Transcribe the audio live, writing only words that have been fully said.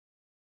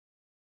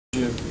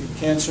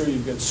cancer,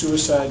 you've got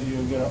suicide,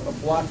 you've got a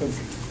block of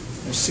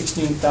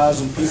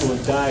 16,000 people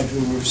that died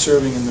who were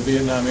serving in the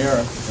Vietnam era,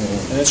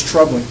 and it's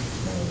troubling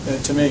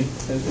to me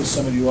as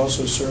somebody who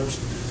also serves.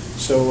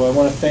 So I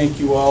want to thank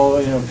you all,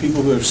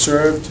 people who have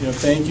served.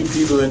 Thank you,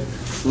 people that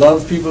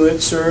love people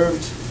that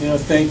served.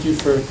 Thank you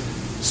for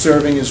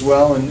serving as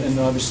well, and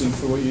obviously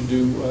for what you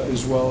do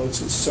as well. It's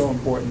so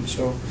important.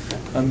 So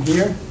I'm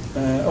here.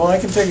 I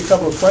can take a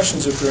couple of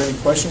questions if there are any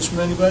questions from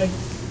anybody.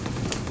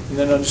 And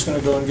then I'm just going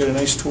to go and get a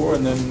nice tour,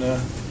 and then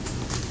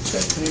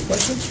check. Any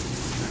questions?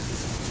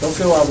 Don't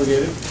feel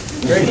obligated.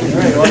 Great. All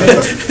right.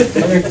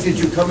 Well, did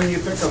you come in your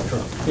pickup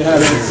truck? Yeah,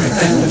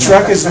 the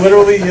truck is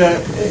literally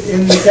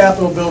in the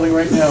Capitol building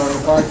right now in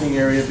the parking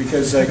area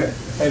because I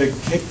had a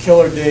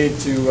killer day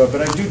to,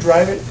 but I do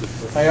drive it.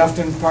 I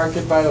often park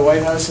it by the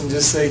White House and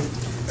just say,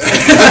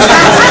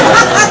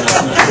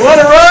 "Want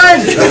to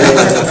ride?"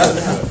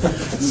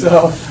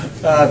 So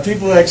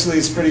people actually,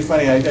 it's pretty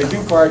funny. I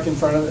do park in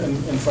front of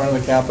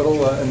the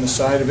Capitol, in the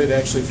side of it.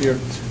 Actually, if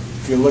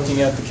you're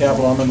looking at the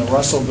Capitol, I'm in the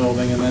Russell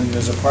building, and then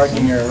there's a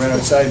parking area right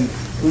outside, and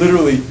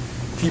literally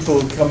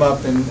people come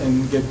up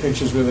and get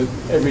pictures with it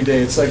every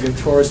day. It's like a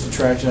tourist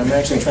attraction. I'm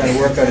actually trying to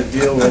work out a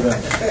deal where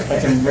I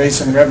can raise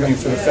some revenue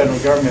for the federal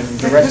government and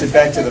direct it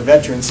back to the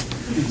veterans,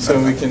 so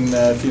we can.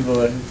 People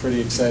are pretty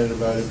excited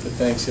about it. But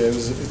thanks. Yeah,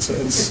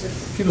 it's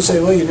people say,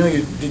 well,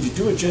 did you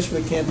do it just for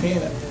the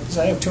campaign?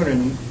 I have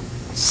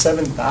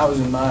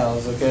 207,000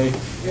 miles. Okay,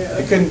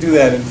 I couldn't do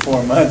that in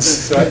 4 months,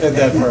 so I did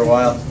that for a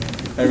while.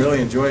 I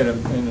really enjoyed it,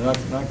 and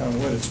knock on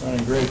wood, it's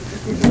running great.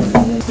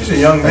 He's a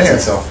young mayor.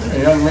 A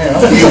young mayor.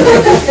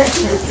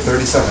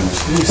 37.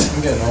 Jeez,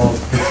 I'm getting old.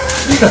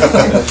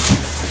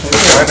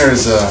 Gardner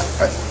is,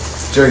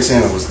 Jerry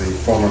Sandler was the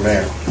former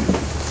mayor,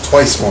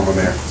 twice former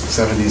mayor,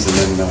 70s and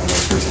then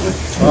most recently.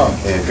 Oh.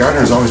 And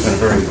Gardner has always been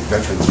a very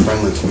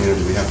veterans-friendly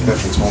community. We have the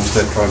Veterans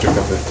Homestead Project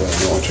up at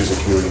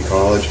Montachusett Community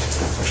College,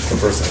 which is the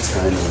first of its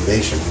kind in the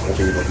nation. I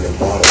think it'll be a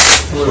model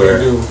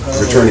where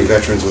returning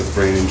veterans with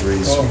brain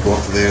injuries go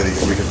up there, they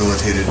get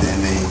rehabilitated,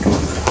 and they go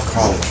to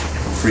college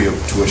free of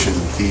tuition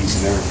and fees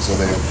and everything. So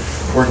they're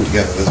working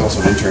together. There's also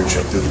an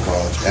internship through the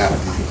college at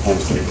the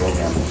homestead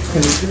program.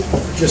 And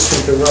just to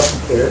interrupt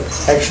there,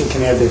 actually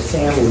can have their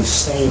families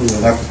staying with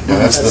them.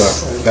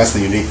 That's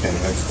the unique thing.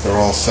 They're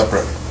all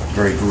separate,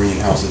 very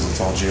green houses. It's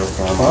all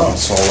geothermal and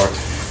solar,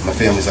 and the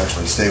families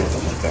actually stay with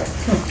them like that.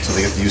 So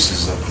they get the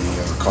uses of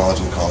the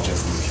college, and the college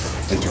has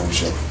the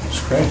internship.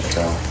 That's great.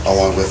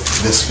 Along with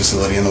this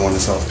facility and the one in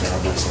South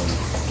Carolina. So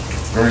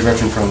very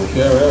veteran friendly.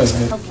 Yeah, really.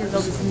 Healthcare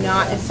bill does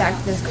not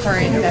affect the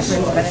current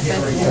veterans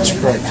benefits. That's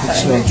correct.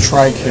 It's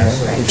TRICARE,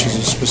 which is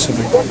a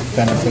specific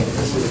benefit,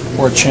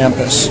 or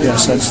CHAMPUS.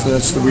 Yes,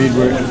 that's the read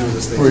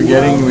we're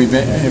getting. We've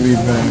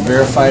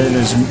verified it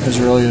as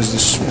early as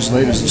as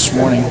late as this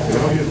morning,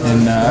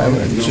 and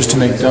just to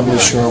make doubly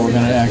sure, we're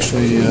going to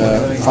actually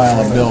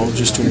file a bill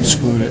just to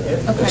exclude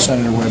it. Okay.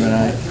 Senator Webb and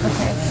I.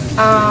 Okay.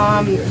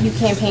 You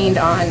campaigned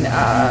on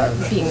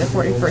being the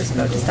 41st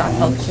vote to stop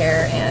health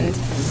care, and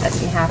that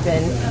didn't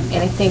happen. And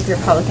I think the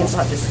Republicans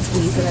will have to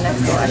squeeze in the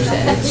next election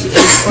in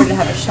order to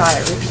have a shot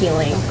at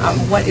repealing.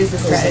 What is the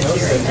strategy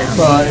right now?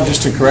 Well,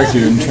 just to correct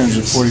you in terms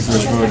of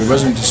 41st vote, it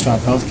wasn't to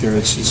stop health care.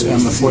 It's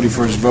I'm the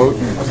 41st vote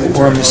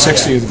or I'm the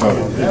 60th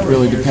vote. It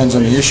really depends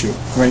on the issue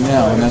right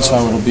now, and that's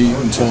how it'll be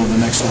until the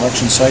next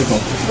election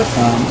cycle.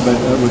 But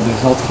with the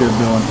health care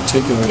bill in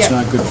particular, it's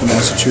not good for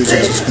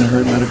Massachusetts. It's going to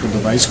hurt medical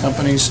device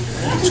companies.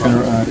 It's going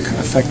to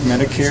affect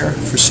Medicare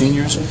for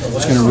seniors.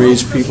 It's going to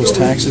raise people's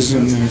taxes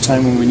in a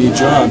time when we need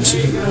jobs.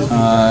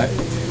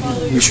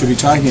 We should be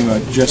talking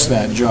about just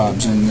that,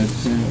 jobs. And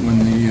when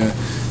the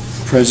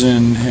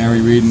President, Harry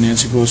Reid, and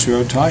Nancy Pelosi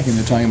are talking,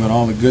 they're talking about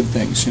all the good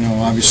things.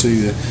 Obviously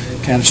the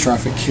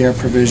catastrophic care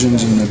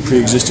provisions and the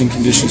pre-existing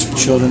conditions for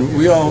children.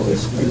 We all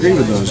agree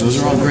with those.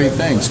 Those are all great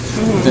things.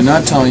 But they're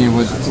not telling you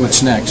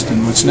what's next.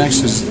 And what's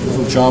next is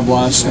job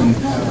loss and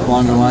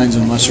longer lines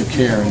and lesser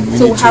care. And we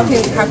so need how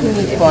can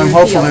we? Well, I'm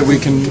hopeful that we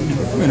can,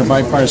 in a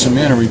bipartisan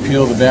manner,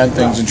 repeal the bad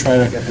things and try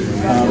to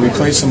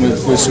replace them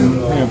with some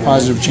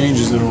positive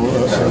changes that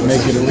will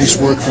make it at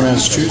least work for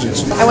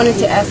Massachusetts. I wanted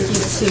to ask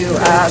you to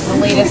the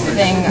latest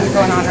thing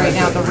going on right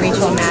now, the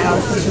Rachel Maddow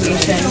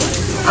situation.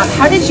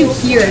 How did you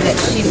hear that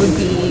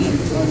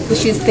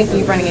she was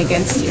thinking of running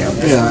against you?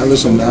 Yeah,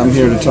 listen, I'm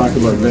here to talk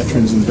about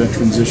veterans and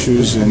veterans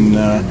issues, and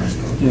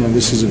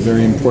this is a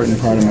very important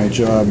part of my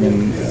job,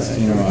 and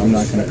I'm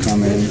not going to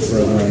comment any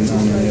further on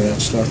any of that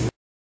stuff.